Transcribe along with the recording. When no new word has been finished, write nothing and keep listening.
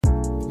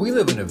We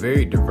live in a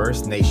very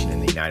diverse nation in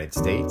the United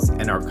States,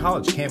 and our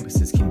college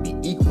campuses can be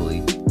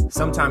equally,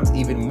 sometimes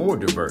even more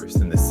diverse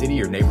than the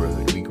city or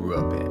neighborhood we grew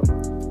up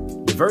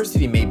in.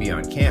 Diversity may be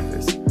on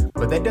campus,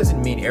 but that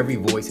doesn't mean every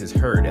voice is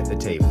heard at the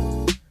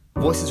table.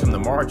 Voices from the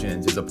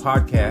Margins is a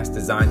podcast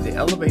designed to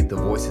elevate the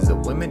voices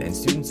of women and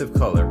students of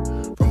color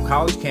from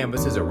college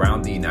campuses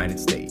around the United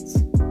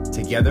States.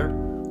 Together,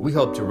 we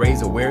hope to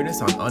raise awareness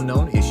on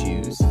unknown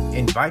issues,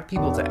 invite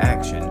people to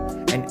action,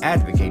 and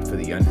advocate for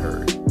the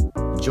unheard.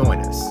 Join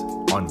us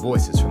on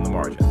Voices from the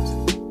Margins.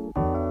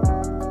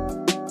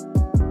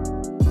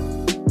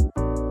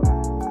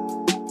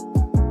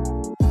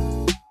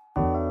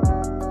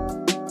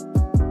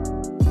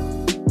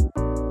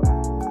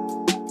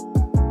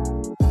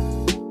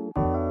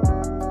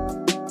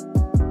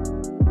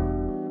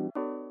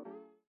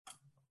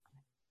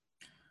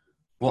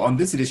 Well, on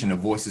this edition of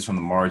Voices from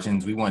the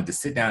Margins, we wanted to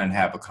sit down and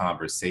have a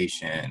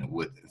conversation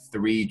with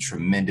three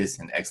tremendous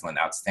and excellent,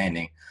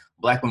 outstanding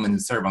Black women who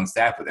serve on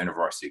staff with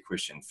InterVarsity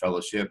Christian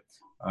Fellowship,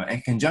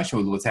 in conjunction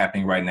with what's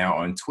happening right now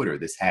on Twitter,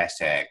 this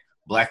hashtag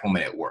Black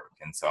Women at Work.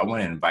 And so I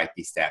want to invite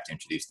these staff to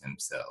introduce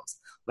themselves.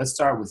 Let's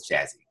start with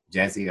Jazzy.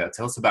 Jazzy,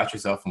 tell us about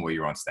yourself and where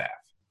you're on staff.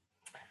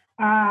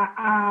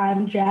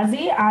 I'm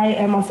Jazzy. I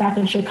am on staff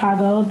in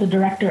Chicago, the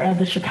director of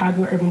the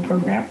Chicago Urban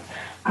Program.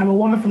 I'm a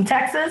woman from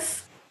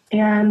Texas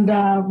and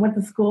went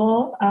to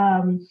school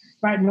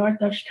right north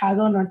of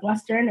Chicago,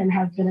 Northwestern, and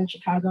have been in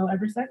Chicago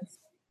ever since.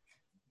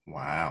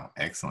 Wow.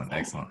 Excellent.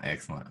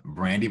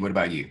 Brandy, what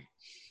about you?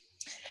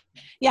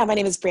 Yeah, my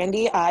name is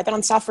Brandy. I've been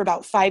on staff for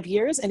about 5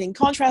 years. And in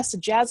contrast to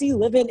Jazzy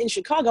living in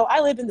Chicago,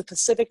 I live in the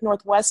Pacific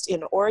Northwest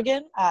in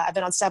Oregon. I've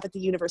been on staff at the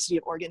University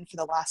of Oregon for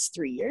the last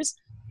 3 years.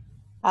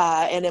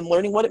 And I'm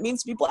learning what it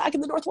means to be Black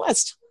in the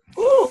Northwest.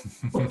 Woo!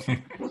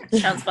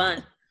 Sounds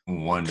fun.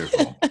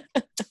 Wonderful.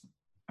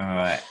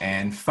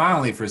 And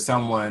finally, for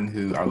someone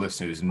who our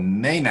listeners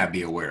may not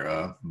be aware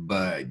of,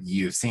 but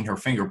you've seen her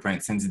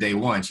fingerprint since day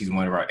one, she's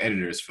one of our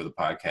editors for the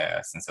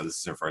podcast. And so this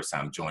is her first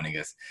time joining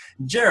us.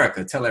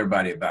 Jerica, tell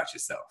everybody about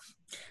yourself.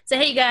 So,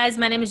 hey guys,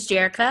 my name is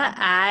Jerica.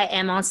 I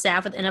am on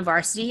staff with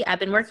InterVarsity. I've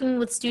been working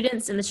with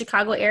students in the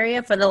Chicago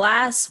area for the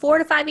last 4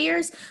 to 5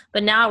 years,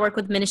 but now I work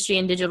with ministry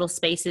and digital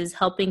spaces,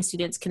 helping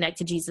students connect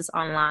to Jesus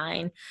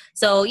online.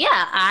 So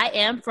yeah, I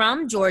am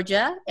from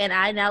Georgia, and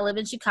I now live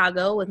in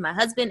Chicago with my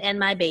husband and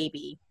my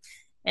baby.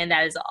 And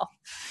that is all.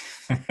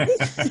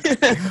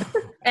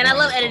 And I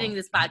love editing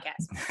this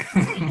podcast.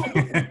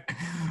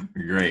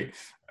 Great.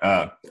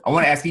 I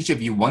want to ask each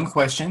of you one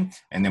question,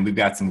 and then we've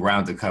got some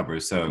ground to cover.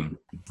 So,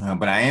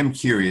 but I am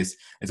curious.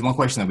 It's one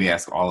question that we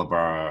ask all of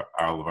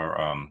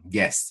our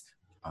guests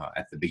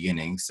at the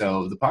beginning.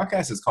 So the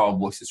podcast is called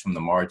Voices from the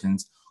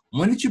Margins.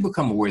 When did you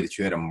become aware that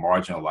you had a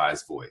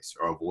marginalized voice,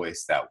 or a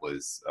voice that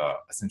was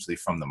essentially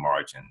from the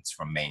margins,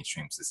 from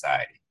mainstream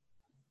society?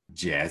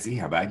 Jazzy,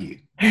 how about you?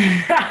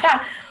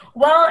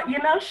 Well,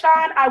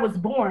 Sean, I was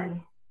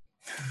born.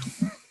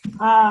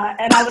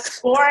 And I was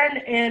born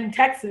in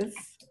Texas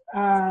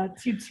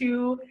to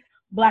 2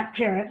 Black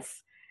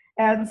parents.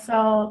 And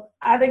so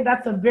I think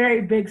that's a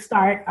very big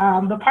start.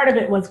 But part of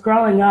it was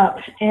growing up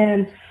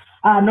in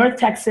North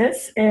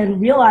Texas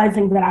and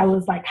realizing that I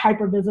was like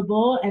hyper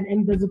visible and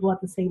invisible at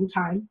the same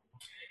time.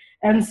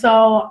 And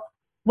so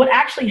what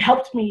actually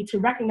helped me to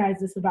recognize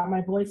this about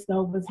my voice,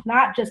 though, was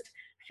not just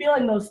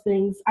feeling those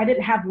things. I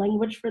didn't have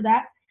language for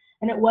that.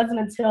 And it wasn't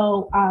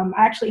until I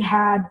actually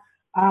had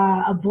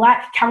a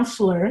Black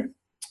counselor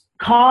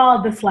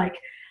call this like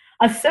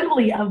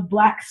assembly of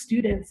Black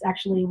students,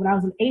 actually, when I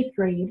was in 8th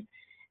grade.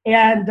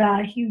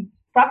 And he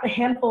brought a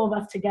handful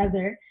of us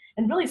together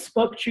and really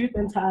spoke truth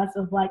into us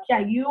of like, yeah,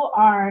 you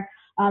are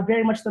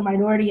very much the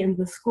minority in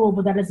the school,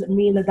 but that doesn't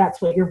mean that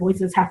that's what your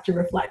voices have to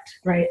reflect,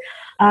 right?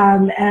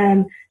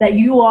 And that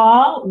you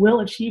all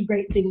will achieve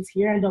great things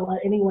here, and don't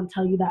let anyone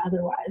tell you that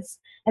otherwise.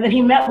 And then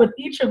he met with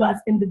each of us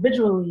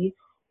individually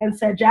and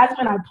said,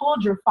 Jasmine, I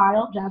pulled your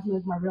file. Jasmine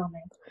is my real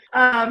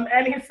name.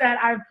 And he said,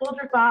 I've pulled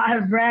your file. I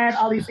have read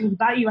all these things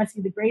about you. I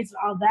see the grades and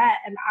all that.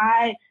 And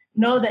I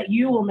know that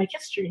you will make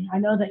history. I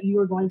know that you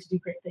are going to do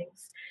great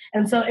things.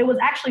 And so it was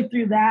actually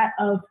through that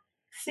of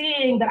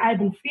seeing that I've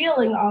been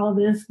feeling all of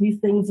these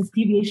things, this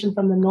deviation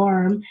from the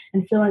norm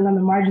and feeling on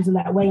the margins in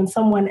that way, and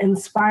someone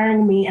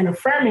inspiring me and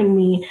affirming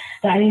me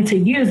that I need to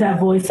use that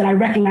voice, that I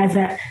recognize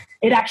that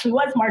it actually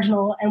was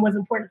marginal and was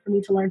important for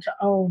me to learn to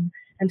own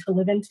and to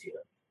live into.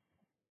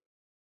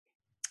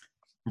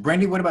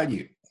 Brandy, what about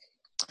you?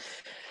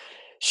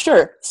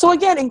 Sure. So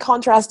again, in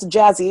contrast to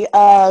Jazzy,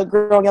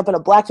 growing up in a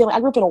Black family, I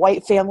grew up in a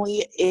white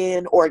family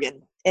in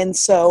Oregon. And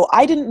so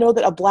I didn't know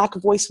that a Black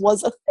voice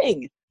was a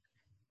thing.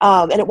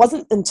 And it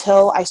wasn't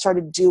until I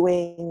started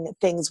doing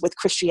things with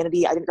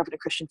Christianity. I didn't grow up in a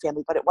Christian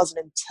family, but it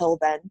wasn't until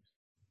then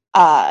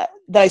that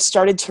I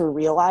started to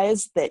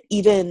realize that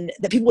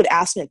people would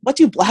ask me, like, what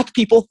do Black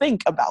people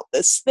think about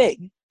this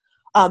thing?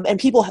 And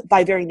people,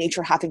 by very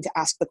nature, having to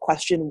ask the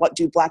question, what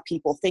do Black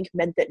people think,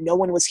 meant that no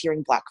one was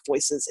hearing Black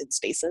voices in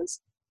spaces.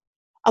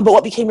 But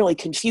what became really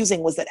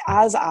confusing was that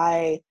as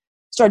I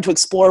started to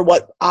explore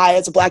what I,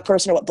 as a Black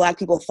person, or what Black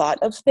people thought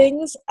of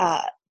things,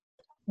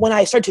 when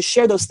I started to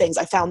share those things,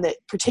 I found that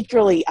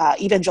particularly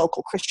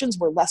evangelical Christians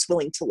were less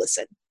willing to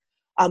listen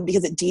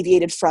because it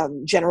deviated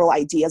from general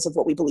ideas of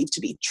what we believe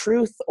to be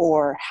truth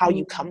or how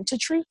you come to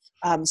truth.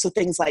 So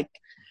things like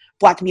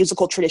Black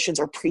musical traditions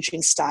or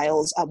preaching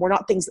styles were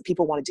not things that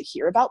people wanted to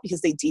hear about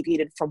because they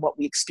deviated from what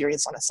we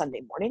experienced on a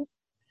Sunday morning.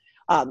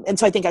 And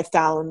so I think I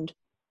found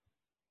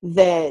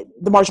that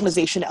the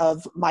marginalization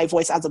of my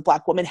voice as a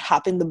Black woman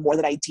happened the more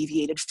that I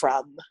deviated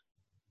from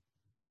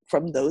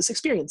those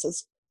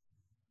experiences.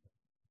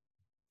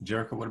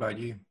 Jerica, what about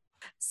you?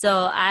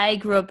 So I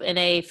grew up in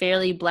a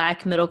fairly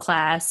Black middle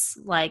class,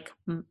 like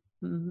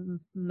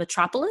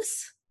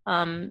metropolis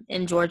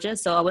in Georgia.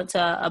 So I went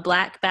to a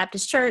Black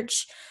Baptist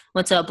church,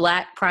 went to a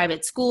Black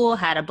private school,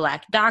 had a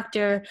Black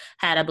doctor,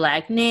 had a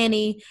Black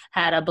nanny,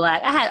 I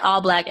had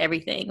all Black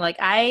everything. Like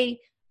I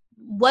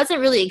wasn't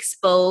really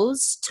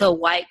exposed to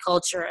white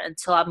culture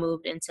until I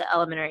moved into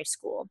elementary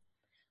school.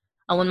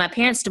 When my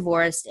parents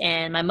divorced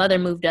and my mother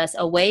moved us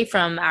away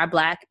from our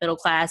Black middle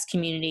class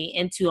community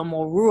into a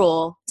more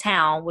rural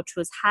town, which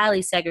was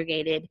highly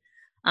segregated.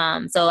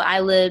 So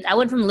I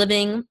went from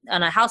living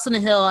on a house on a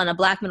hill in a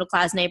Black middle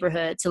class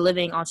neighborhood to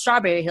living on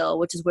Strawberry Hill,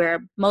 which is where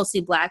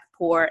mostly Black,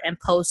 poor, and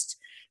post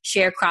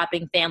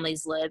sharecropping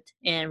families lived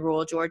in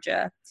rural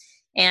Georgia.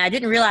 And I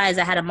didn't realize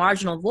I had a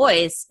marginal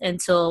voice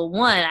until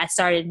I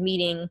started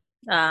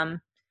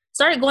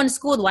going to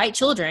school with white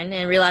children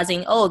and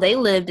realizing, oh, they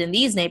lived in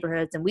these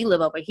neighborhoods and we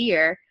live over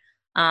here.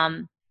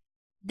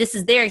 This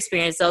is their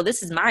experience. So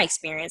this is my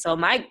experience. So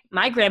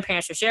my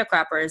grandparents were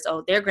sharecroppers.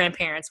 Oh, their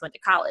grandparents went to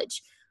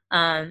college.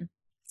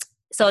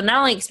 So not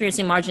only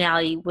experiencing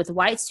marginality with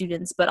white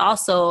students, but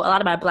also a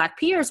lot of my Black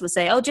peers would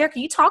say, oh, Jerica,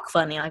 you talk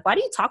funny. Like, why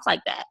do you talk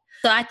like that?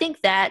 So I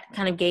think that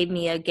kind of gave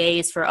me a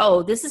gaze for,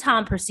 oh, this is how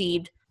I'm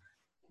perceived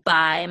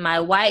by my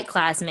white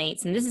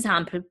classmates. And this is how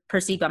I'm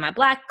perceived by my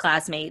Black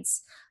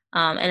classmates.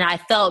 And I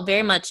felt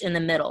very much in the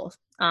middle.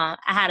 I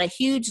had a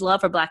huge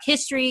love for Black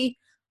history.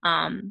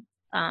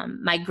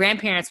 My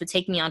grandparents would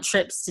take me on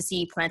trips to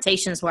see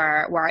plantations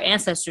where our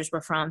ancestors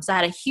were from. So I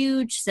had a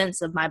huge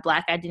sense of my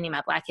Black identity,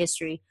 my Black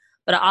history.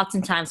 But I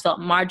oftentimes felt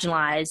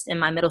marginalized in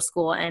my middle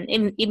school and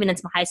even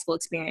into my high school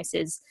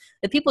experiences,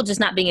 the people just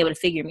not being able to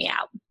figure me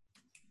out.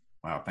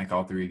 Wow. Thank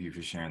all three of you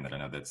for sharing that. I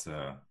know that's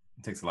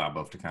it takes a lot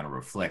both to kind of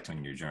reflect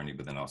on your journey,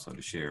 but then also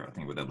to share, I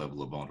think, with that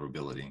level of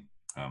vulnerability.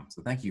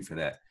 So thank you for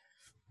that.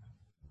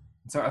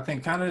 So I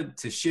think kind of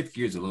to shift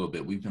gears a little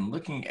bit, we've been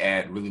looking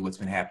at really what's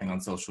been happening on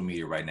social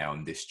media right now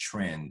in this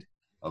trend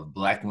of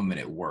Black women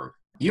at work.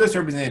 U.S.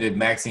 Representative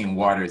Maxine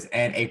Waters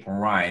and April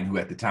Ryan, who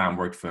at the time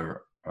worked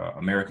for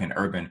American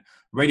Urban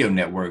Radio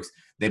Networks,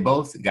 they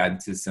both got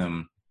into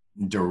some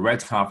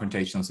direct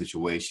confrontational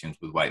situations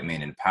with white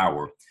men in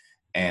power,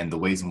 and the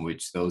ways in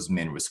which those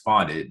men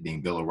responded,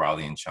 being Bill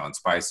O'Reilly and Sean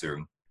Spicer,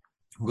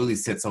 really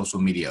set social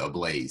media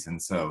ablaze.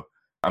 And so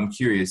I'm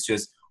curious,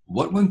 just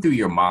what went through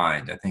your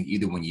mind? I think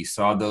either when you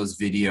saw those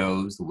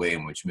videos, the way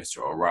in which Mr.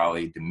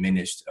 O'Reilly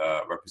diminished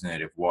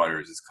Representative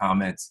Waters'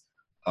 comments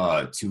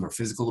to her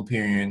physical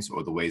appearance,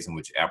 or the ways in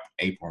which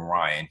April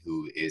Ryan,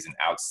 who is an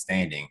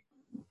outstanding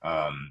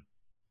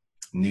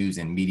news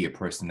and media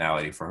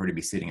personality, for her to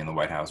be sitting in the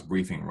White House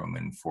briefing room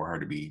and for her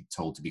to be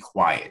told to be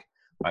quiet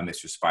by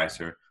Mr.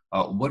 Spicer.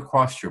 What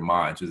crossed your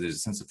mind? Was there a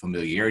sense of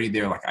familiarity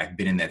there? Like, I've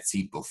been in that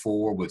seat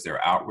before. Was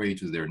there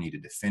outrage? Was there a need to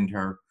defend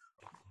her?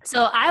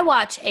 So I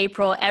watch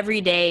April every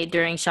day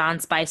during Sean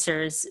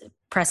Spicer's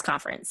press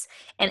conference.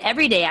 And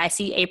every day I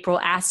see April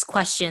ask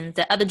questions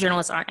that other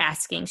journalists aren't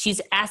asking.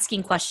 She's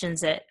asking questions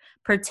that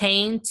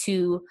pertain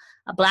to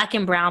Black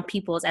and brown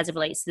peoples as it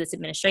relates to this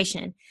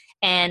administration.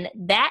 And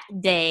that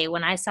day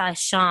when I saw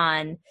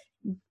Sean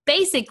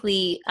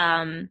basically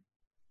kind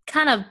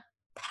of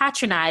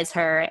patronize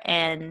her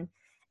and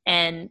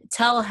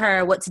tell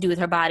her what to do with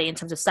her body in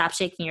terms of stop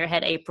shaking your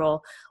head,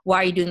 April. Why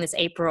are you doing this,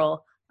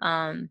 April?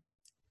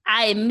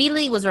 I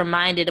immediately was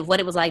reminded of what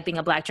it was like being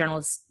a Black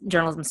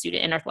journalism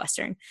student in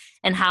Northwestern,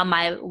 and how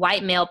my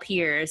white male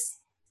peers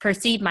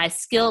perceived my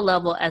skill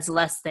level as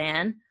less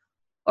than,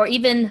 or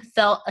even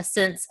felt a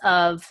sense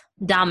of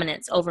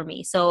dominance over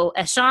me. So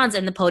as Sean's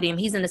in the podium,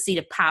 he's in the seat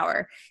of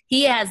power.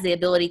 He has the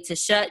ability to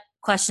shut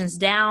questions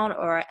down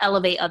or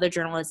elevate other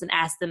journalists and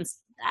ask them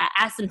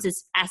to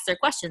ask their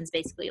questions,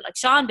 basically. Like,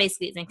 Sean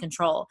basically is in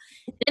control.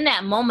 In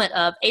that moment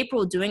of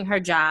April doing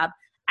her job,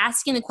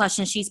 asking the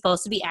questions she's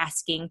supposed to be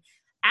asking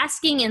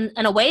in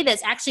a way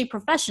that's actually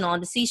professional,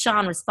 and to see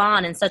Sean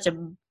respond in such a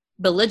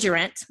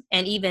belligerent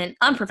and even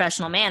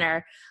unprofessional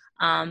manner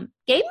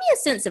gave me a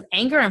sense of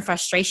anger and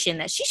frustration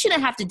that she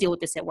shouldn't have to deal with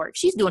this at work.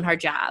 She's doing her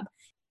job.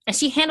 And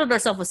she handled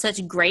herself with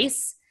such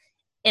grace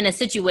in a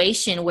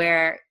situation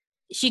where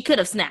she could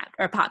have snapped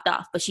or popped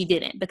off, but she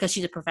didn't, because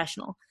she's a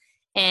professional.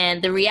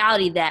 And the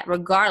reality that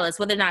regardless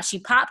whether or not she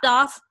popped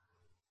off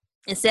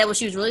and said what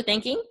she was really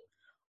thinking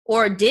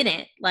or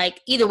didn't, like,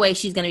 either way,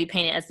 she's going to be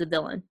painted as the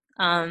villain.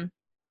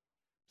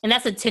 And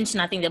that's a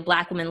tension I think that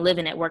Black women live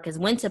in at work, is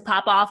when to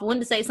pop off, when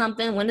to say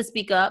something, when to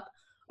speak up,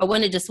 or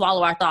when to just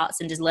swallow our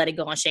thoughts and just let it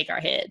go and shake our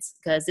heads,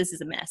 because this is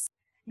a mess.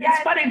 Yeah,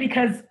 it's funny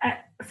because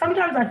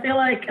sometimes I feel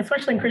like,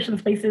 especially in Christian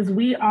spaces,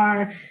 we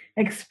are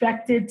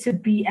expected to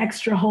be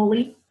extra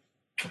holy,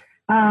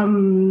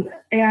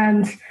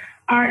 and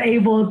aren't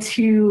able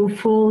to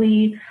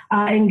fully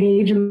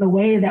engage in the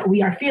way that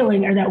we are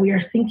feeling or that we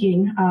are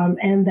thinking.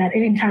 And that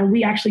anytime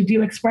we actually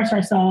do express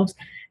ourselves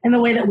in the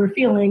way that we're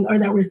feeling or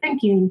that we're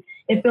thinking,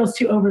 it feels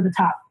too over the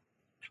top,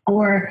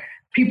 or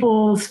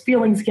people's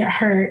feelings get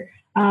hurt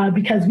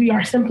because we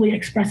are simply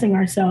expressing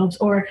ourselves,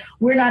 or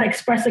we're not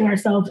expressing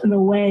ourselves in the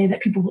way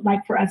that people would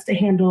like for us to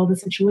handle the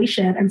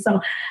situation. And so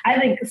I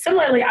think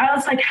similarly, I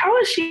was like, how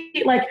is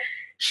she like,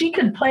 she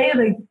could play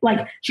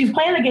she's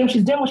playing the game,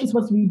 she's doing what she's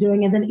supposed to be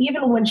doing. And then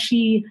even when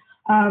she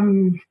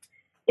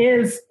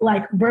is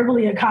like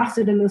verbally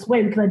accosted in this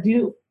way, because I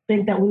do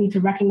think that we need to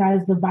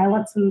recognize the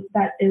violence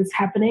that is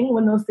happening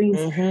when those things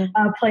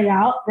play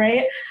out,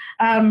 right?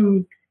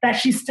 That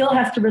she still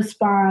has to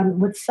respond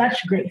with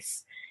such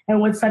grace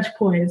and with such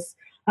poise.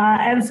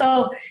 And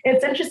so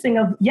it's interesting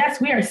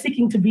yes, we are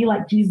seeking to be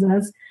like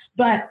Jesus,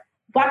 but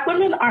Black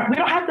women we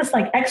don't have this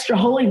like extra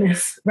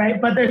holiness, right?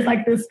 But there's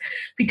like this,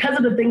 because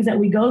of the things that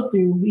we go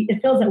through,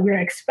 it feels that we're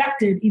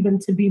expected even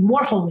to be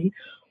more holy,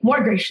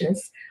 more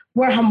gracious,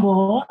 more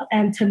humble,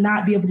 and to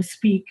not be able to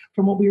speak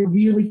from what we're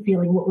really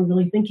feeling, what we're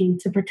really thinking,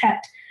 to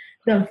protect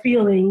the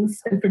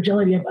feelings and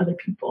fragility of other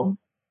people.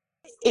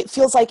 It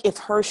feels like if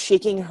her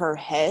shaking her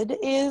head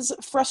is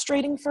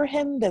frustrating for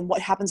him, then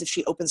what happens if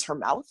she opens her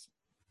mouth?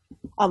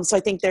 So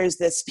I think there's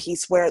this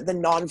piece where the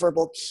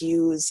nonverbal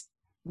cues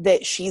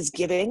that she's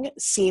giving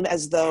seem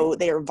as though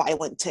they are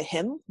violent to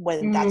him,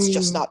 when that's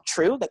just not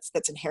true.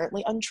 That's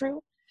inherently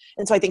untrue.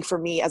 And so I think for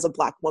me as a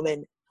Black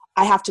woman,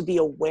 I have to be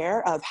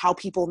aware of how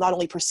people not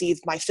only perceive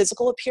my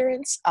physical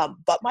appearance,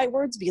 but my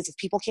words, because if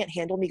people can't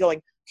handle me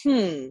going,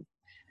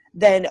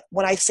 then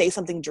when I say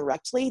something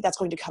directly, that's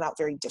going to come out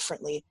very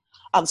differently.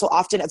 So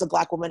often as a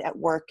Black woman at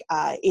work,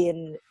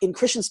 in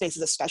Christian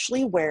spaces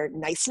especially, where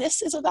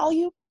niceness is a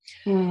value,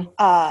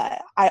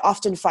 I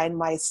often find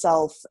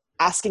myself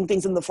asking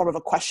things in the form of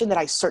a question that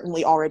I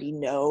certainly already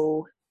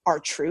know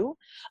are true,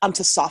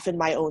 to soften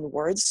my own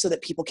words so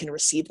that people can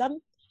receive them.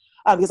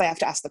 Because I have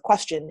to ask the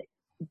question,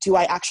 do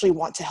I actually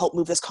want to help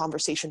move this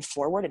conversation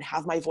forward and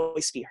have my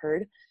voice be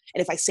heard?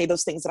 And if I say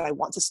those things that I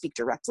want to speak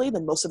directly,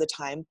 then most of the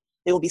time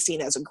they will be seen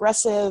as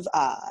aggressive,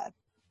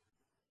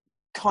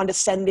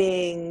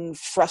 condescending,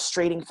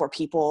 frustrating for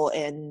people.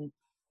 And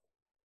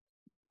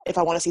if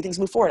I want to see things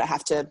move forward, I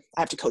have to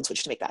code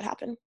switch to make that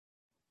happen.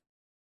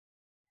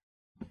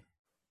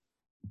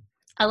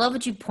 I love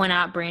what you point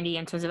out, Brandy,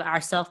 in terms of our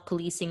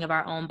self-policing of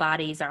our own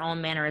bodies, our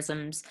own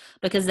mannerisms,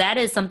 because that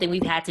is something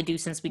we've had to do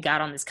since we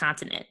got on this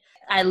continent.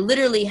 I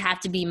literally have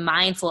to be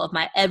mindful of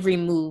my every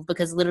move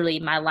because literally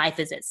my life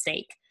is at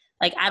stake.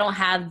 Like I don't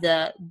have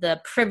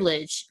the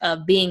privilege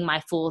of being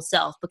my full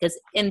self because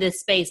in this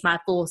space, my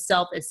full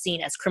self is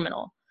seen as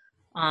criminal.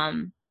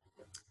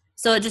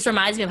 So it just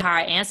reminds me of how our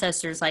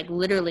ancestors, like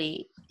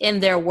literally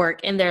in their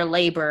work, in their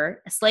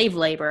labor, slave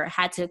labor,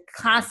 had to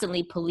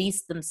constantly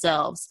police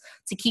themselves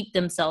to keep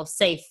themselves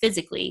safe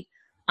physically.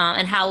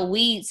 And how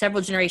we,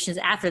 several generations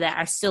after that,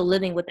 are still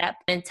living with that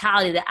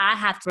mentality that I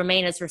have to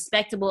remain as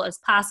respectable as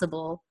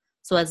possible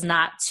so as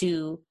not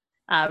to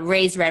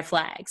raise red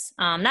flags.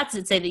 Not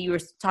to say that you were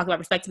talking about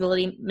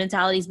respectability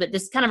mentalities, but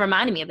this kind of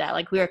reminded me of that.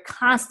 Like we are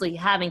constantly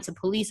having to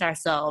police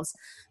ourselves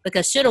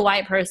because should a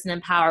white person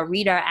in power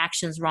read our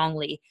actions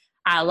wrongly,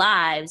 our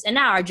lives and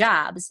now our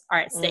jobs are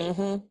at stake.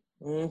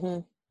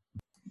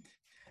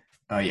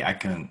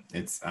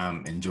 It's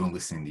enjoying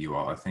listening to you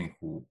all. I think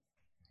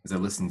as I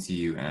listen to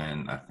you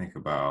and I think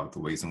about the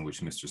ways in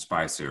which Mr.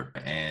 Spicer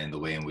and the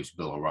way in which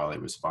Bill O'Reilly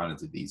responded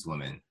to these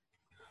women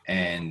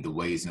and the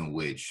ways in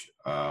which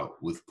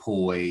with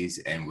poise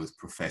and with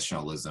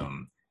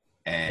professionalism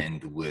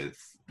and with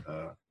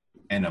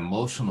an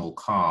emotional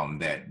calm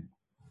that,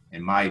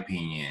 in my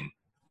opinion,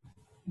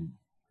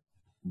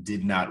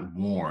 did not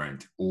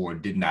warrant or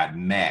did not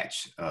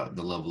match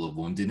the level of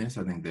woundedness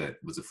I think that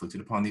was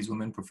afflicted upon these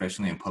women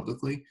professionally and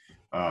publicly.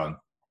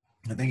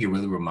 I think it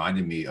really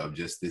reminded me of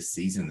just this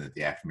season that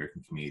the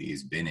African-American community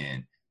has been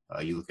in.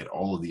 You look at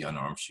all of the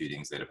unarmed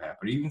shootings that have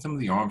happened, even some of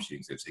the armed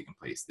shootings that have taken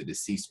place, the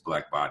deceased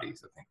Black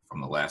bodies, I think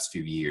from the last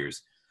few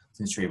years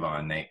since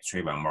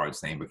Trayvon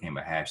Martin's name became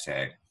a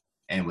hashtag.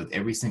 And with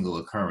every single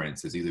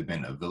occurrence, there's either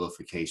been a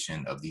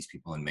vilification of these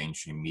people in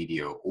mainstream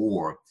media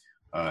or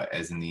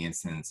as in the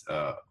instance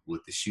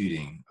with the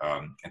shooting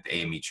at the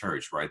AME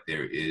church, right?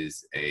 There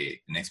is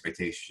an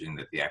expectation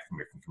that the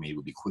African-American community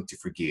will be quick to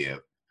forgive,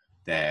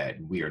 that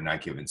we are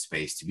not given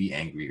space to be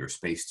angry or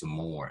space to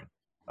mourn,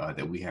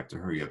 that we have to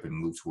hurry up and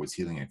move towards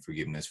healing and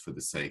forgiveness for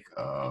the sake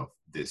of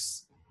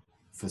this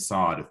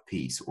facade of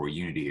peace or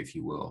unity, if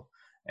you will.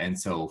 And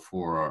so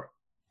for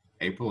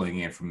April and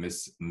again for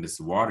Miss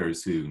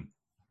Waters, who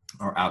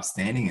are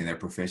outstanding in their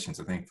professions,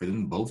 I think for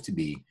them both to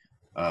be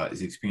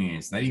is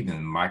experienced not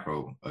even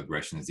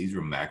microaggressions, these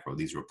were macro,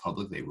 these were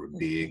public, they were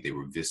big, they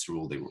were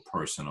visceral, they were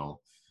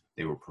personal,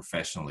 they were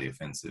professionally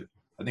offensive.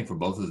 I think for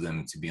both of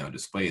them to be on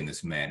display in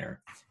this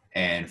manner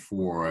And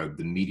for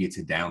the media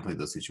to downplay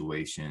those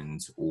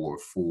situations, or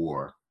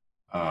for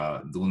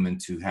the women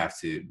to have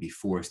to be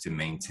forced to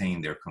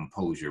maintain their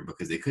composure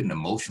because they couldn't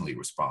emotionally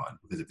respond.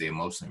 Because if they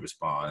emotionally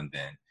respond,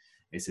 then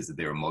it says that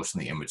they're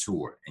emotionally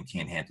immature and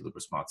can't handle the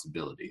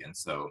responsibility. And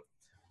so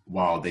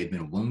while they've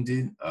been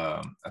wounded,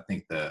 I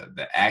think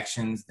the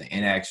actions, the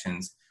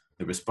inactions,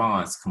 the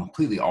response,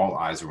 completely all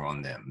eyes are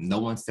on them. No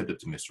one stepped up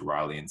to Mr.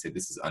 Riley and said,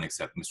 this is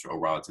unacceptable. Mr.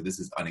 O'Reilly said, this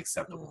is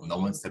unacceptable. No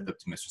one stepped up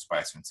to Mr.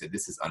 Spicer and said,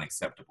 this is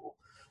unacceptable.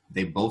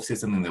 They both said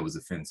something that was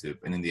offensive,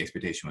 and then the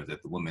expectation was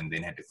that the woman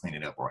then had to clean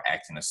it up or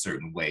act in a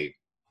certain way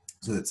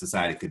so that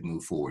society could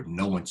move forward.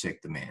 No one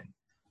checked the man.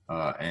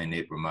 And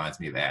it reminds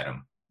me of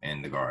Adam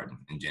in the garden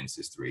in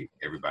Genesis 3.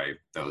 Everybody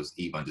throws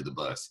Eve under the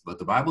bus. But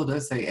the Bible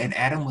does say, and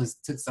Adam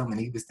took something,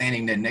 he was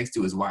standing there next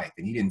to his wife,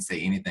 and he didn't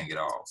say anything at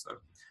all. So,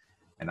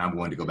 and I'm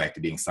going to go back to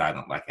being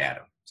silent like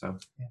Adam. So,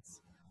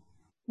 yes.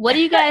 What do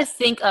you guys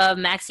think of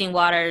Maxine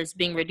Waters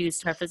being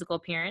reduced to her physical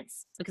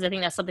appearance? Because I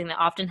think that's something that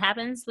often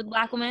happens with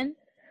Black women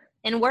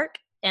in work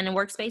and in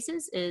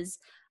workspaces, is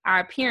our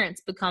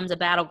appearance becomes a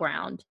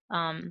battleground.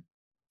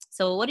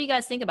 So what do you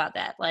guys think about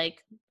that?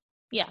 Like,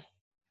 yeah.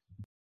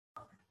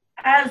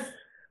 As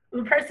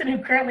the person who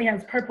currently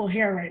has purple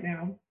hair right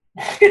now,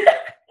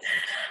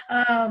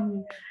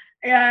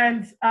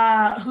 and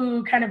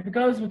who kind of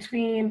goes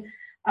between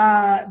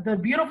the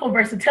beautiful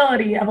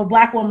versatility of a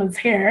Black woman's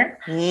hair,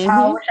 which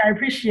I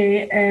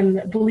appreciate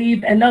and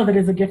believe and know that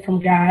is a gift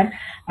from God.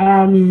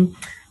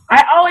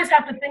 I always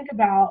have to think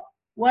about,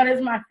 what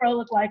does my fro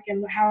look like,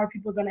 and how are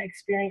people going to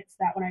experience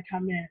that when I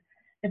come in?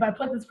 If I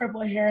put this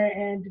purple hair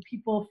in, do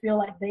people feel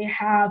like they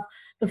have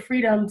the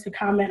freedom to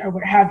comment or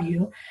what have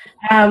you?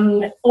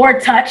 Or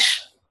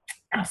touch,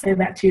 I'll say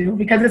that too,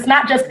 because it's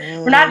not just,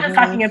 we're not just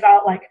talking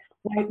about like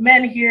white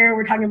men here,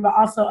 we're talking about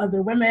also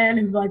other women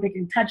who feel like they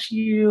can touch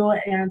you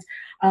and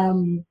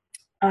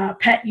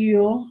pet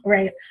you,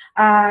 right?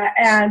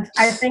 And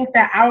I think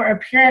that our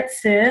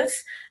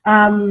appearances,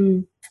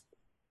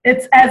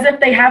 it's as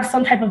if they have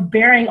some type of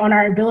bearing on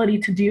our ability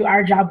to do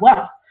our job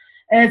well.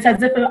 And it's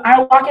as if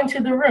I walk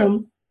into the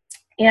room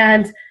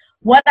and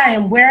what I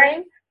am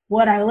wearing,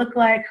 what I look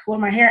like, what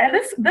my hair, and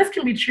this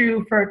can be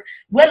true for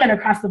women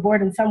across the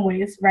board in some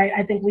ways, right?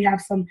 I think we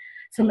have some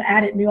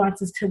added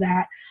nuances to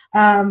that,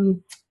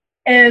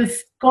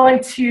 is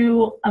going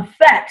to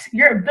affect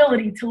your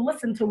ability to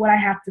listen to what I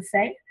have to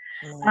say,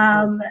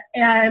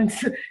 and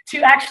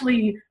to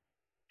actually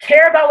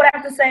care about what I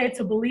have to say,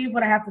 to believe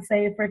what I have to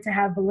say, for it to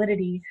have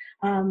validity,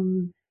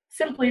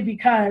 simply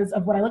because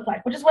of what I look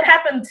like, which is what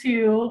happened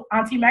to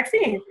Auntie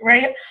Maxine,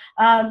 right?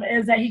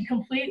 Is that he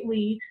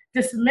completely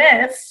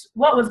dismissed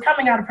what was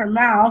coming out of her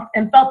mouth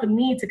and felt the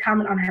need to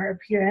comment on her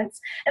appearance.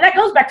 And that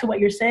goes back to what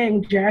you're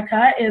saying,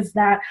 Jerica, is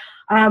that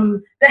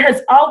there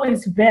has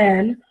always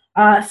been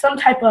some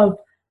type of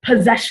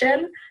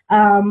possession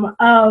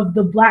of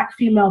the Black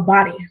female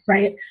body,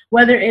 right?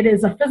 Whether it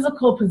is a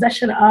physical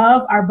possession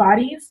of our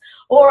bodies,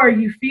 or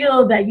you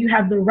feel that you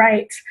have the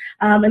right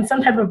and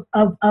some type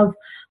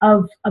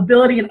of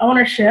ability and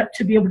ownership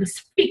to be able to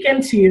speak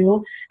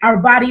into our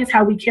bodies,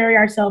 how we carry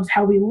ourselves,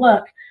 how we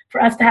look,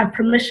 for us to have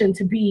permission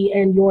to be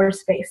in your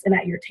space and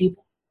at your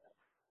table.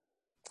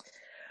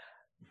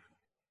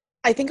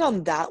 I think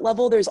on that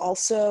level, there's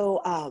also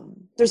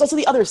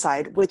the other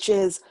side, which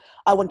is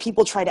when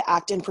people try to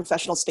act in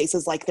professional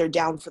spaces like they're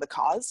down for the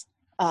cause,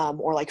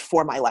 or like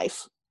for my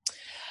life.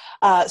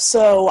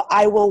 So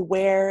I will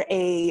wear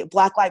a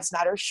Black Lives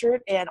Matter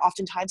shirt, and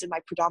oftentimes in my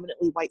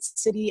predominantly white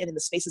city and in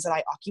the spaces that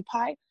I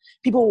occupy,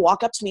 people will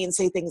walk up to me and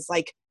say things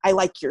like, "I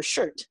like your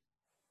shirt."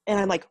 And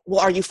I'm like,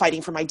 well, are you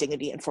fighting for my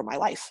dignity and for my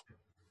life?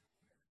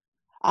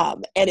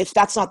 And if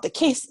that's not the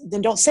case,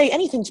 then don't say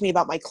anything to me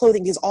about my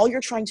clothing, because all you're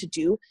trying to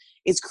do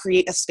is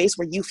create a space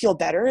where you feel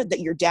better,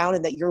 that you're down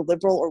and that you're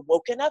liberal or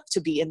woke enough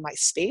to be in my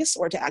space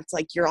or to act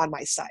like you're on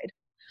my side.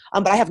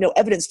 But I have no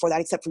evidence for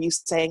that except for you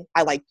saying,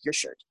 "I like your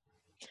shirt."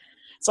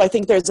 So I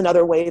think there's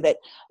another way that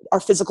our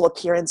physical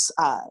appearance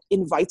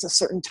invites a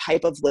certain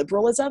type of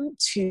liberalism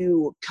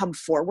to come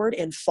forward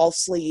and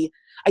falsely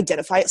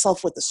identify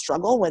itself with the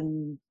struggle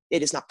when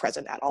it is not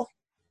present at all.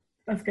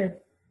 That's good.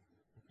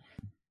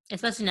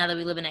 Especially now that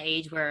we live in an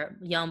age where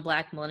young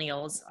Black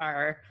millennials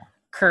are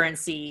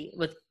currency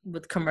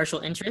with commercial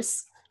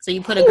interests. So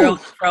you put a girl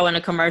throw in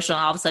a commercial,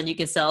 and all of a sudden you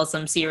can sell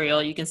some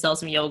cereal, you can sell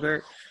some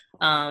yogurt.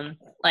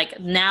 Like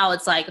now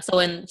it's like,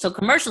 so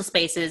commercial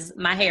spaces,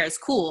 my hair is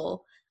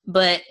cool,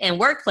 but in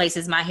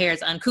workplaces, my hair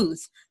is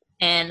uncouth.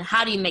 And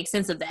how do you make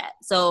sense of that?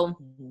 So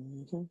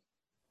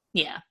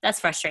yeah, that's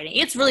frustrating.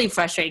 It's really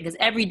frustrating because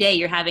every day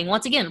you're having,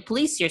 once again,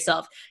 police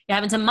yourself. You're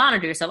having to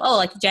monitor yourself. Oh,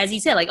 like Jazzy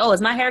said, like, oh,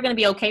 is my hair going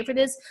to be okay for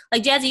this?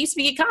 Like Jazzy, you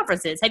speak at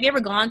conferences. Have you ever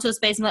gone to a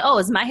space and like, oh,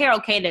 is my hair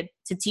okay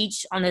to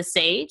teach on this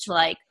stage?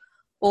 Like,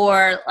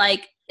 or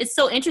like, it's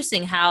so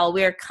interesting how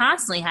we're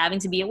constantly having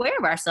to be aware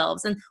of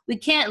ourselves, and we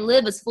can't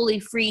live as fully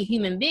free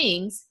human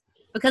beings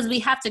because we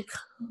have to,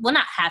 well,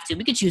 not have to,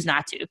 we could choose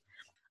not to.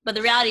 But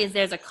the reality is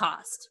there's a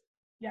cost.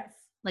 Yes.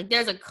 Like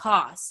there's a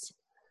cost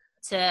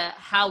to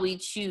how we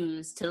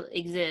choose to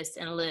exist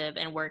and live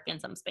and work in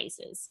some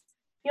spaces.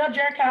 You know,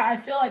 Jerica, I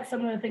feel like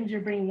some of the things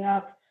you're bringing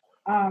up,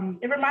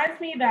 it reminds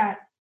me that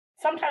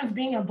sometimes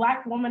being a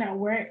Black woman at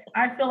work,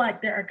 I feel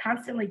like there are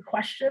constantly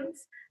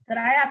questions that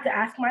I have to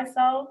ask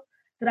myself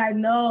that I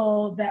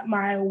know that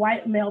my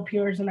white male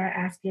peers are not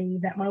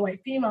asking, that my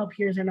white female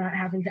peers are not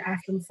having to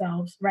ask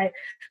themselves, right?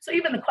 So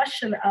even the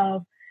question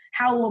of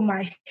how will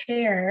my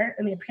hair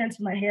and the appearance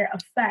of my hair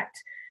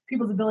affect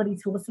people's ability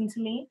to listen to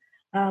me,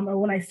 or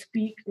when I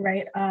speak,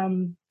 right?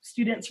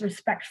 Students'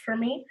 respect for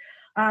me,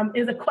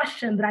 is a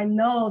question that I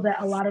know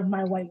that a lot of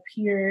my white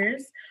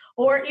peers,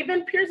 or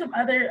even peers of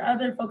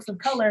other folks of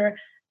color,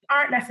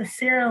 aren't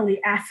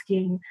necessarily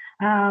asking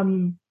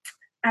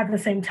at the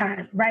same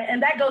time, right?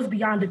 And that goes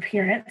beyond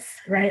appearance,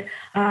 right?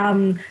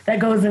 That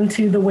goes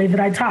into the way that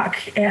I talk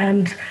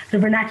and the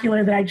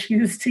vernacular that I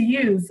choose to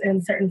use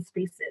in certain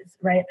spaces,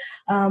 right?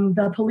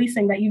 The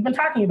policing that you've been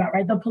talking about,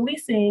 right? The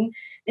policing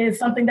is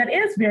something that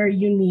is very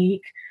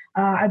unique,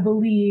 I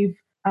believe,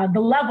 the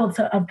level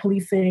of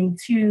policing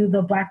to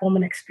the Black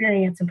woman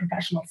experience in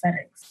professional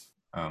settings.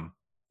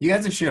 You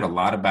guys have shared a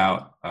lot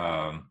about,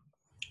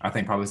 I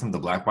think, probably some of the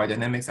Black-white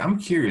dynamics. I'm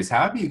curious,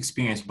 how have you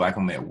experienced Black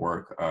women at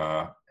work?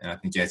 And I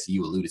think, Jesse,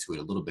 you alluded to it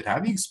a little bit. How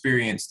have you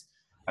experienced,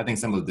 I think,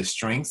 some of the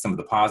strengths, some of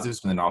the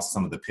positives, but then also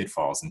some of the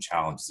pitfalls and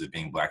challenges of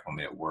being Black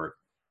women at work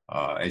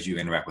as you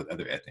interact with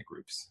other ethnic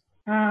groups?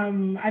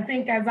 I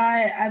think as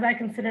I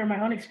consider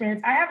my own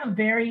experience, I have a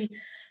very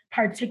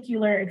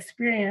particular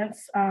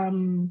experience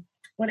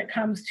when it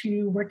comes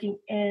to working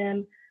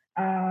in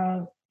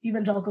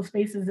evangelical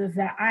spaces, is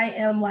that I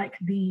am like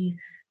the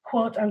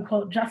quote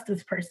unquote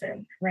justice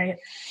person, right?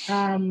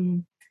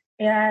 And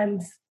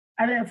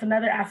I think that's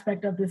another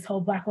aspect of this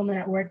whole Black woman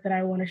at work that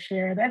I want to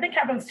share that I think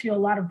happens to a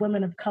lot of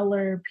women of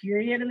color,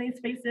 period, in these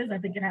spaces. I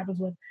think it happens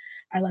with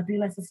our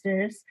Latina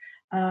sisters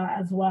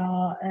as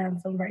well, and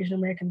some of our Asian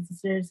American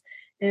sisters,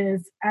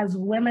 is as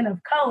women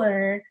of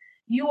color,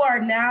 you are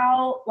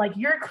now, like,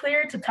 you're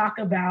clear to talk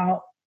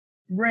about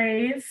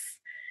race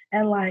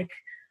and like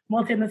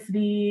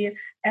multi-ethnicity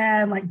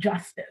and like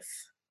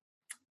justice.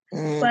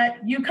 But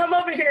you come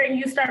over here and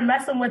you start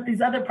messing with these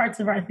other parts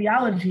of our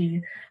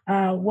theology.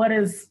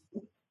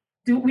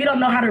 We don't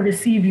know how to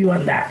receive you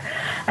on that.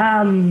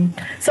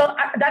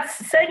 That's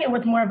saying it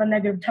with more of a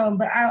negative tone,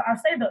 but I'll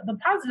say the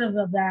positive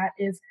of that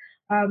is,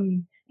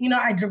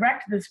 I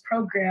direct this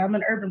program,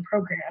 an urban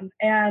program,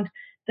 and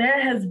there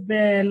have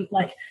been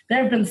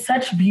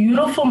such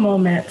beautiful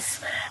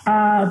moments,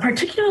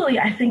 particularly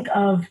I think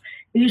of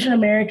Asian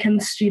American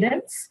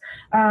students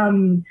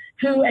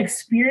who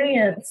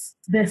experience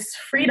this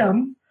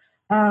freedom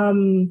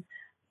from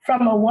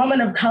a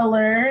woman of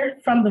color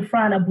from the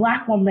front, a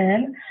Black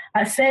woman,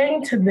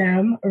 saying to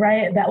them,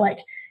 right, that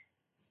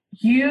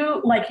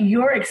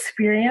your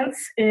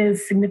experience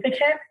is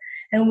significant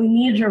and we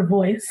need your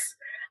voice.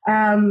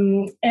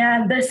 And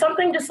there's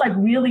something just like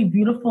really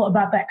beautiful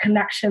about that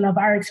connection of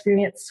our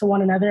experience to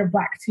one another,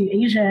 Black to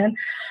Asian,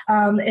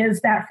 is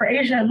that for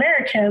Asian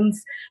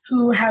Americans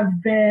who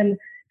have been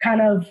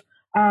kind of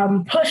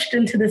pushed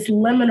into this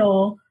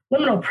liminal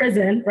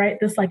prison, right?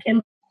 This like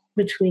in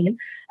between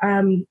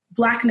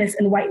Blackness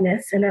and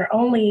whiteness, and are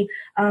only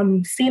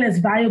seen as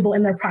valuable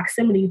in their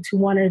proximity to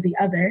one or the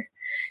other.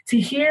 To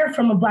hear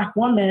from a Black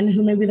woman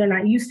who maybe they're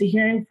not used to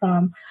hearing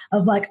from,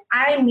 of like,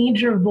 I need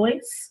your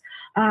voice,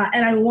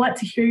 and I want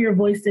to hear your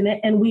voice in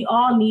it, and we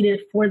all need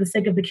it for the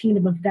sake of the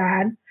kingdom of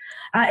God.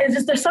 It's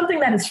just, there's something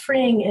that is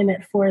freeing in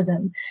it for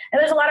them. And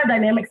there's a lot of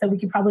dynamics that we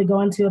could probably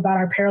go into about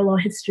our parallel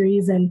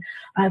histories and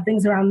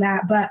things around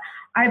that. But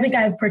I think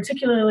I have,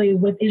 particularly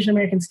with Asian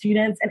American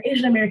students and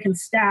Asian American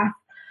staff,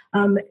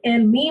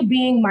 and me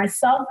being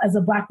myself as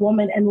a Black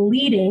woman and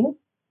leading,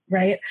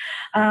 right,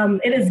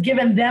 it has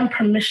given them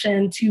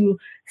permission to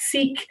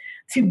seek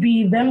to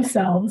be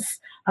themselves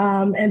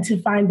and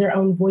to find their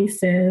own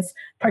voices,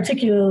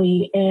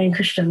 particularly in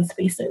Christian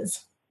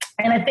spaces.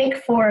 And I think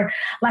for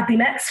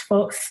Latinx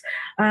folks,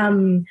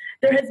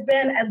 there has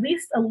been at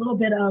least a little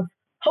bit of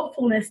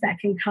hopefulness that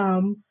can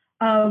come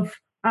of,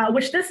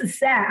 which this is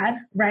sad,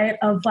 right?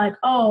 Of like,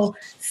 oh,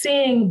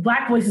 seeing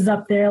Black voices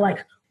up there,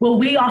 like, will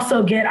we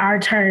also get our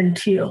turn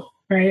too,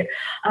 right?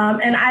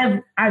 And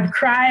I've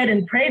cried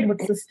and prayed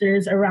with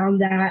sisters around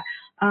that.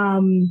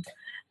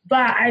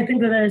 But I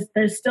think that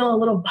there's still a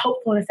little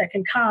hopefulness that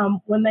can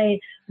come when they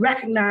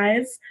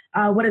recognize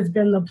what has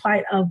been the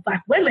plight of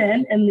Black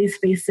women in these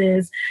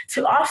spaces,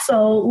 to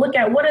also look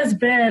at what has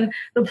been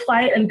the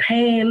plight and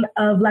pain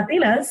of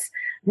Latinas,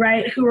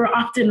 right, who are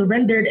often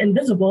rendered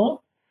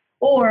invisible,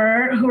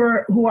 or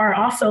who are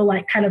also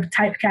like kind of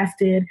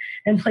typecasted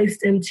and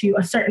placed into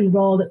a certain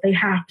role that they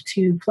have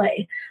to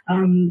play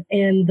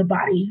in the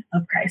body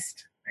of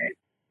Christ.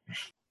 Right?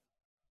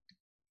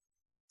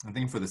 I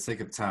think for the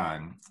sake of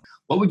time,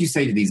 what would you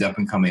say to these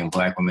up-and-coming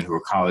Black women who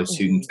are college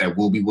students that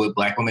will be with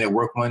Black women at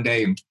work one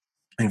day?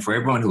 And for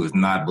everyone who is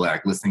not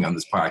Black listening on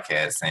this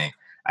podcast saying,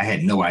 I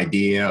had no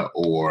idea,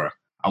 or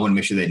I want to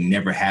make sure that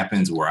never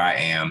happens where I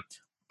am,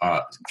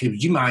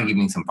 could you mind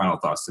giving some final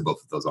thoughts to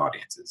both of those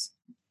audiences?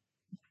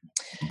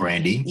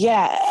 Brandy?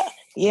 Yeah,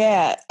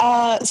 Yeah.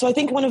 So I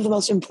think one of the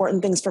most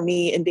important things for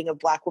me in being a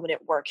Black woman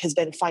at work has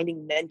been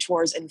finding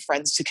mentors and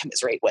friends to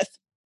commiserate with.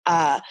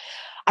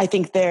 I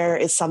think there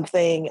is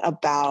something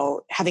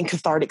about having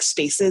cathartic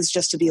spaces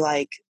just to be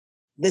like,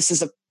 this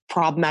is a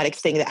problematic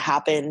thing that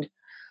happened.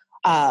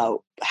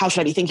 How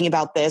should I be thinking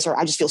about this? Or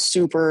I just feel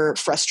super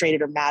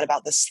frustrated or mad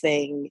about this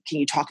thing. Can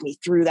you talk me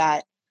through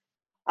that?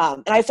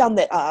 And I found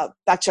that,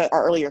 back to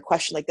our earlier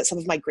question, like that some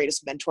of my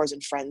greatest mentors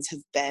and friends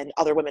have been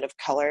other women of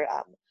color,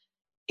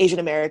 Asian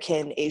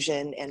American,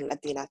 Asian, and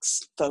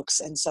Latinx folks.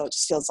 And so it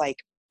just feels like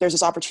there's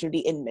this opportunity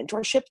in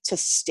mentorship to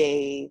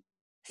stay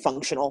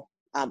functional.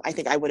 I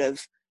think I would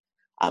have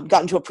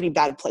gotten to a pretty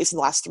bad place in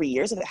the last 3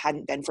 years if it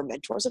hadn't been for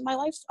mentors in my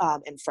life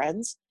and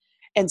friends.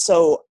 And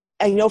so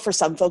I know for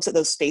some folks at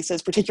those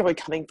spaces, particularly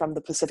coming from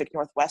the Pacific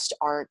Northwest,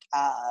 aren't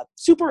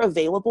super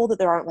available, that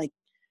there aren't like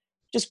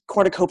just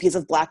cornucopias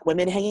of Black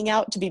women hanging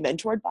out to be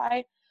mentored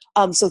by.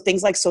 So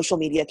things like social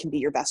media can be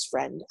your best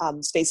friend.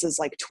 Spaces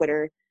like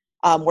Twitter,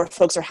 where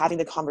folks are having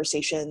the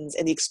conversations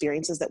and the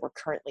experiences that we're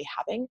currently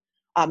having,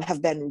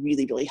 have been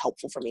really, really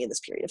helpful for me in this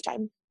period of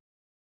time.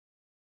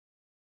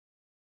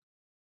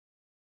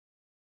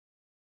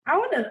 I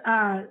want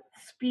to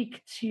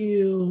speak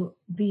to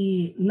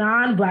the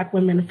non-Black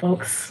women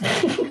folks,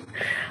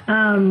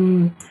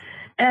 and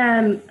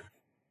kind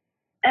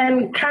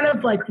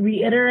of like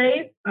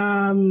reiterate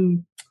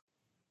the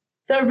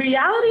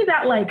reality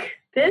that like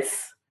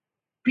this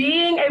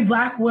being a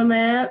Black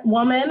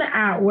woman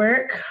at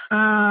work,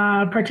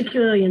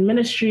 particularly in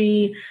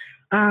ministry,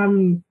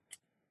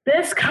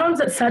 this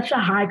comes at such a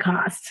high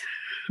cost,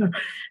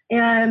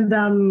 and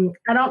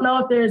I don't know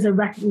if there's a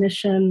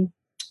recognition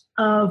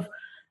of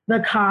the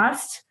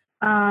cost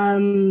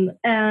and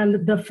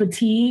the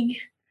fatigue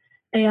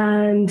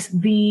and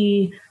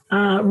the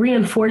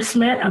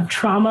reinforcement of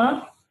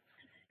trauma.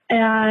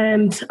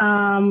 And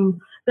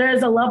there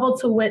is a level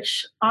to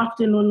which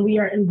often when we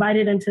are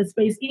invited into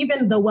space,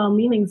 even the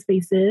well-meaning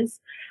spaces,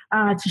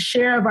 to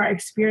share of our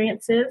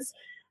experiences,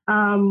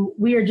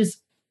 we are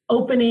just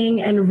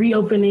opening and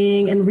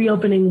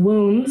reopening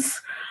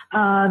wounds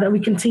that we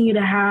continue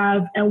to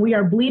have, and we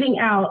are bleeding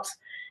out.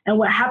 And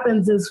what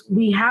happens is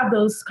we have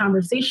those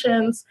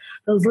conversations,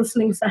 those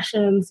listening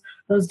sessions,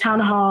 those town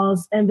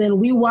halls, and then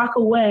we walk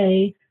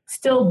away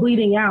still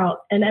bleeding out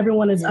and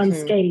everyone is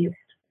unscathed,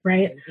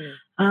 right?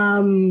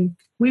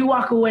 We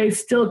walk away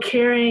still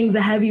carrying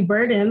the heavy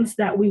burdens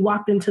that we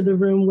walked into the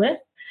room with.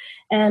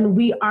 And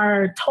we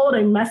are told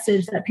a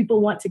message that people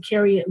want to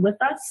carry it with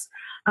us.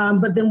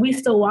 But then we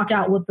still walk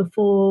out with the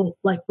full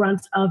like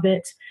brunt of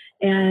it,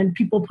 and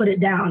people put it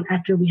down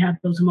after we have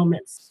those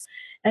moments.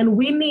 And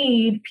we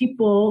need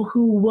people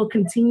who will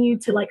continue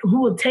to who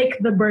will take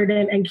the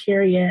burden and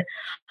carry it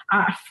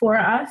for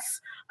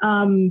us.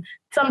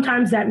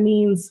 Sometimes that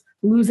means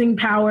losing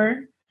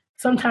power.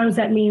 Sometimes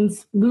that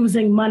means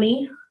losing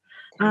money.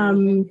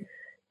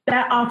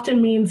 That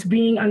often means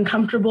being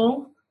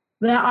uncomfortable.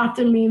 That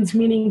often means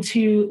needing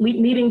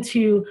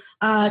to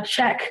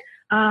check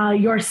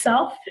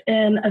yourself.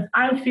 And if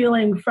I'm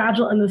feeling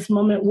fragile in this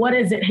moment, what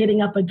is it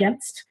hitting up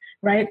against,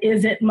 right?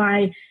 Is it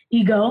my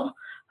ego?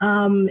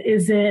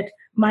 Is it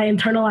my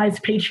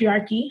internalized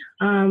patriarchy,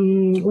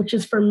 which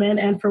is for men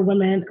and for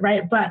women,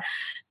 right? But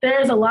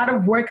there's a lot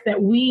of work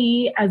that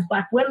we as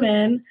Black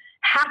women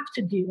have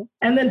to do.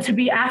 And then to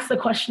be asked the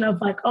question of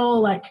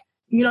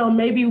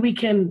maybe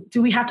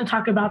do we have to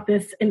talk about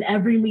this in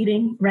every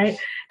meeting, right?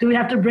 Do we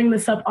have to bring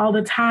this up all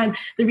the time?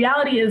 The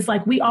reality is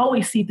we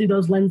always see through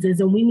those lenses,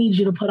 and we need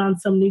you to put on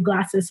some new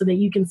glasses so that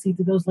you can see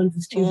through those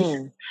lenses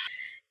too.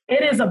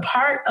 It is a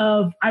part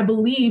of, I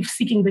believe,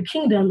 seeking the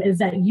kingdom is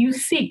that you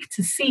seek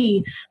to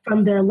see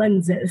from their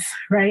lenses,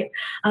 right?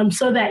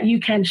 So that you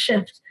can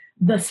shift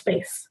the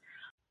space.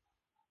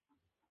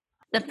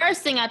 The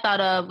first thing I thought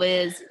of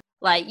is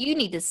you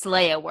need to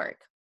slay at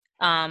work.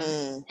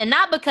 And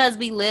not because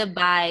we live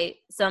by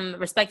some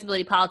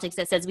respectability politics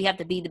that says we have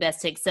to be the best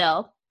to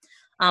excel,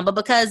 but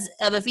because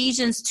of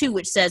Ephesians 2,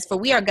 which says, "For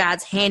we are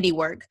God's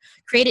handiwork,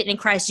 created in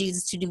Christ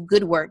Jesus to do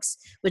good works,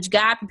 which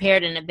God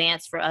prepared in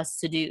advance for us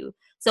to do."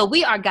 So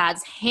we are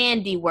God's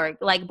handiwork.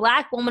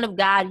 Black woman of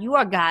God, you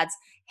are God's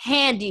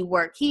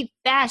handiwork. He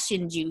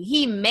fashioned you.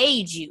 He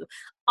made you,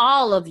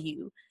 all of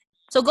you.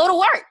 So go to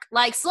work,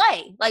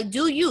 slay,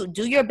 do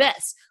your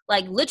best,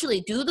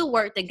 literally do the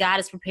work that God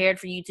has prepared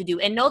for you to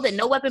do, and know that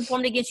no weapon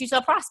formed against you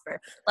shall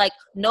prosper.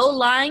 No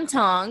lying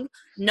tongue,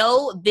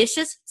 no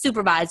vicious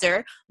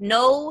supervisor,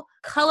 no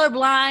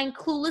colorblind,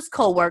 clueless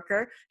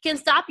coworker can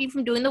stop you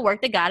from doing the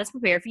work that God has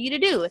prepared for you to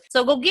do.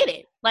 So go get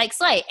it.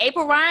 Slay.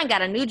 April Ryan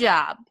got a new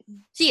job.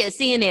 She is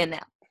CNN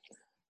now.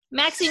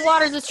 Maxine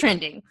Waters is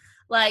trending.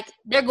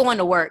 They're going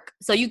to work,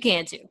 so you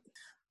can too.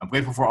 I'm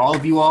grateful for all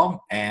of you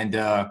all, and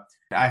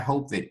I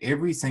hope that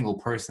every single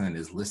person that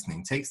is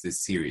listening takes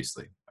this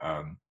seriously.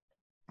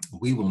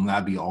 We will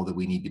not be all that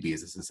we need to be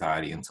as a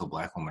society until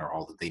Black women are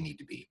all that they need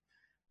to be.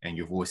 And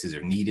your voices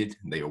are needed,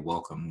 they are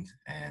welcomed,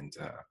 and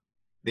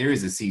there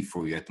is a seat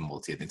for you at the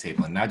multi-ethnic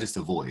table, and not just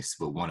a voice,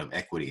 but one of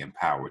equity and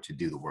power to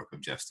do the work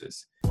of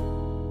justice.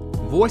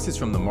 Voices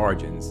from the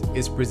Margins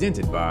is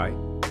presented by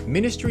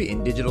Ministry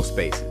in Digital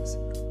Spaces,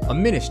 a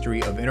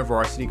ministry of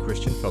InterVarsity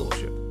Christian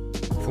Fellowship.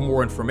 For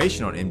more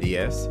information on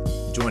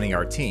MDS, joining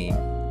our team,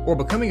 or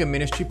becoming a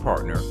ministry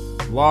partner,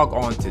 log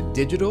on to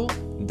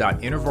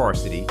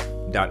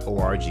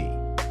digital.intervarsity.org.